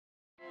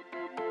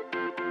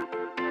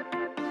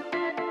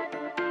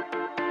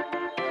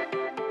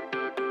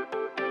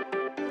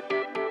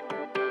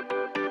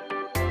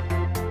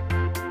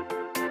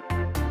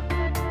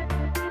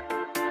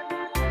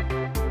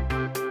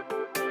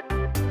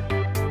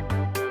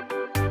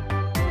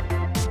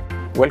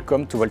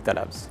Welcome to Volta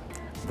Labs.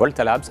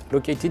 Volta Labs,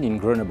 located in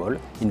Grenoble,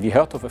 in the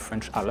heart of the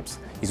French Alps,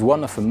 is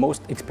one of the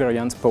most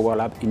experienced power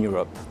labs in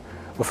Europe,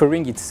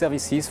 offering its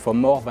services for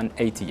more than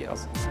 80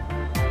 years.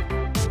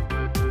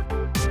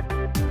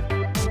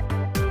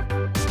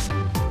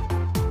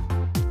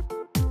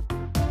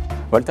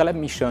 Volta Labs'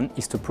 mission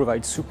is to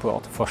provide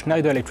support for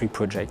Schneider electric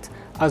projects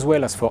as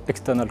well as for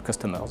external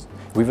customers,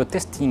 with the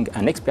testing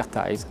and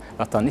expertise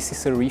that are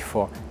necessary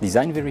for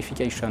design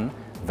verification,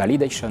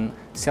 validation,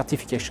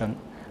 certification,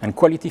 and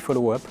quality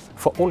follow-up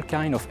for all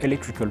kinds of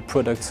electrical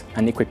products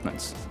and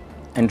equipments.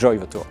 Enjoy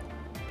the tour.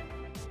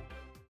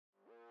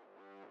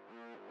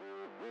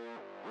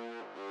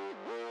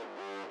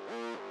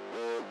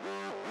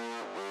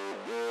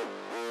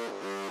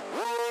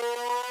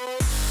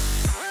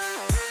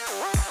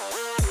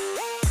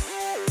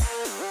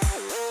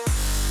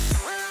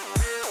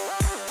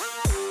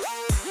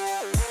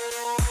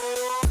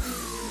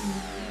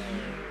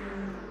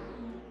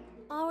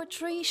 Our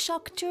three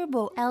shock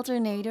turbo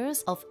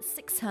alternators of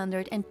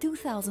 600 and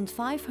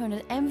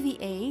 2500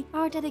 MVA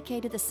are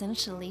dedicated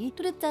essentially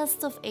to the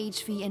test of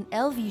HV and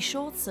LV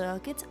short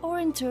circuit or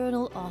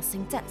internal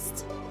Austin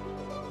test.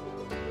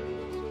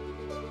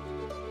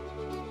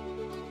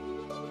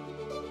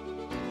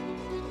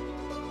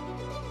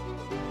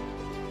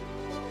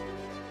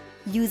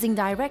 Using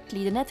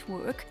directly the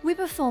network, we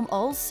perform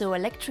also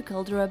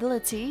electrical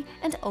durability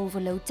and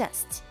overload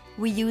tests.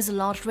 We use a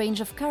large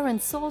range of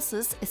current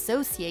sources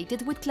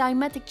associated with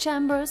climatic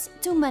chambers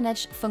to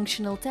manage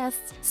functional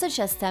tests such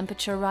as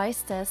temperature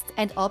rise test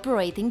and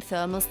operating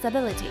thermal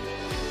stability.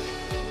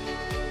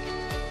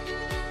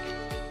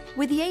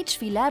 With the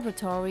HV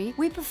laboratory,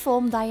 we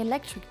perform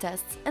dielectric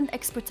tests and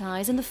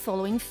expertise in the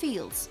following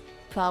fields: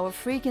 power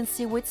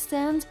frequency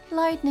withstand,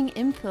 lightning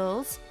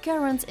impulse,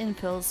 current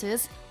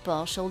impulses,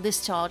 partial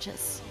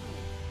discharges.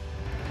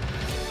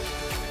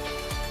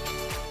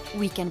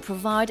 We can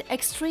provide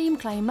extreme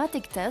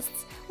climatic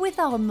tests with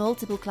our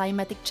multiple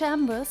climatic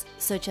chambers,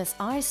 such as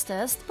ice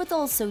test, but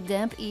also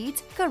damp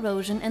heat,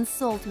 corrosion and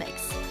salt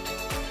mix.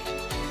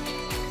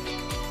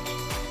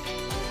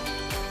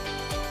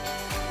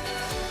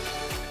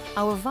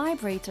 Our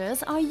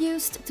vibrators are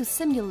used to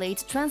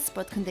simulate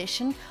transport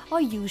condition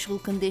or usual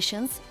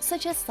conditions,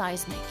 such as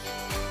seismic.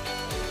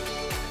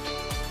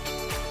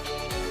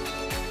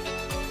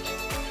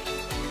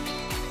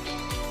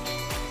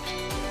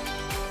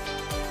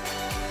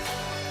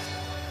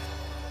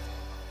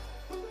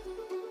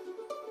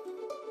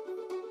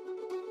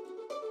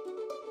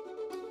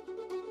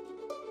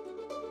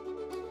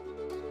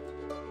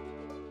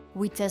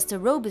 We test the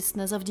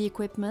robustness of the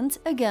equipment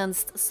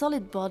against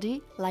solid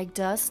body like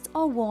dust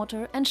or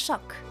water and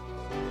shock.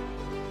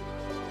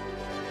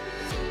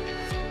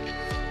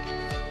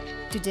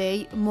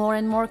 Today, more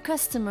and more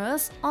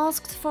customers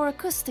asked for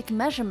acoustic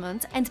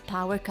measurement and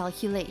power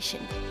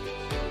calculation.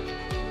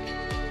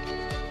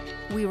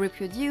 We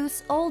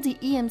reproduce all the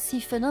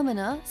EMC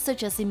phenomena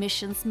such as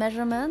emissions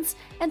measurements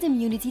and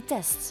immunity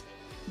tests.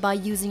 By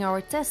using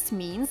our test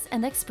means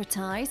and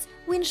expertise,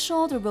 we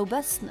ensure the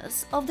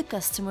robustness of the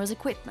customer's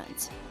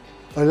equipment.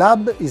 A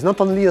lab is not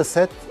only a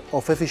set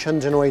of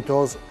efficient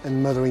generators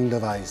and measuring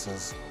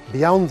devices.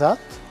 Beyond that,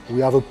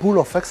 we have a pool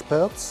of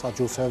experts at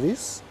your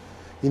service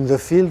in the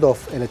field of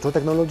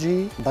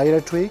electrotechnology,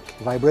 dielectric,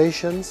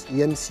 vibrations,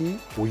 EMC,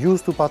 who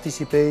used to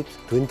participate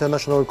to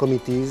international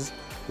committees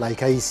like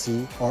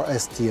IEC or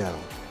STL.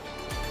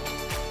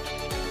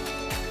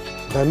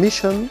 Their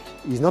mission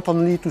is not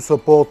only to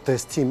support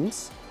test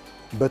teams,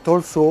 but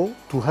also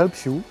to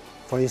help you.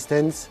 For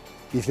instance,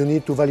 if you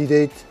need to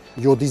validate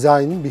your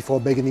design before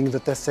beginning the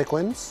test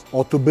sequence,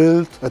 or to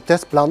build a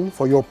test plan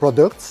for your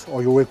products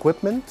or your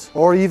equipment,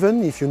 or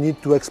even if you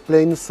need to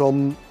explain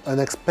some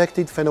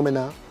unexpected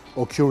phenomena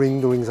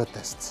occurring during the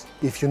tests.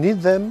 If you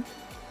need them,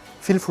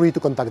 feel free to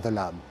contact the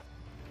lab.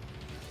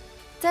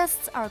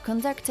 Tests are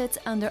conducted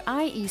under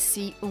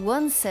IEC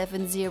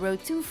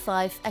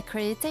 17025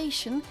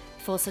 accreditation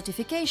for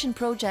certification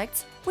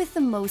projects with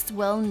the most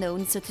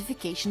well-known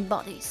certification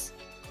bodies.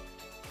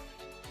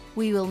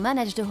 We will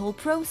manage the whole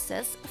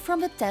process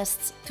from the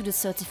tests to the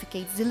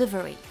certificate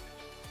delivery.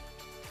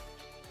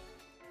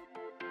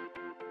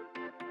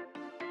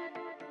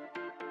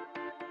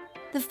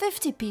 The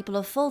 50 people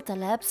of Volta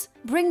Labs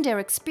bring their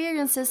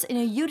experiences in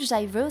a huge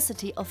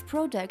diversity of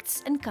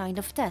products and kind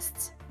of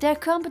tests. Their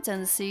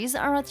competencies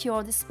are at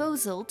your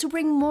disposal to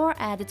bring more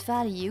added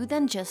value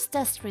than just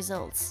test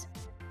results.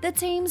 The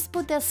teams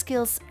put their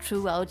skills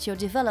throughout your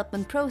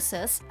development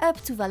process up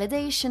to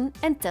validation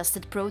and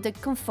tested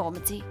product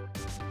conformity.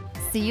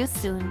 See you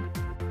soon!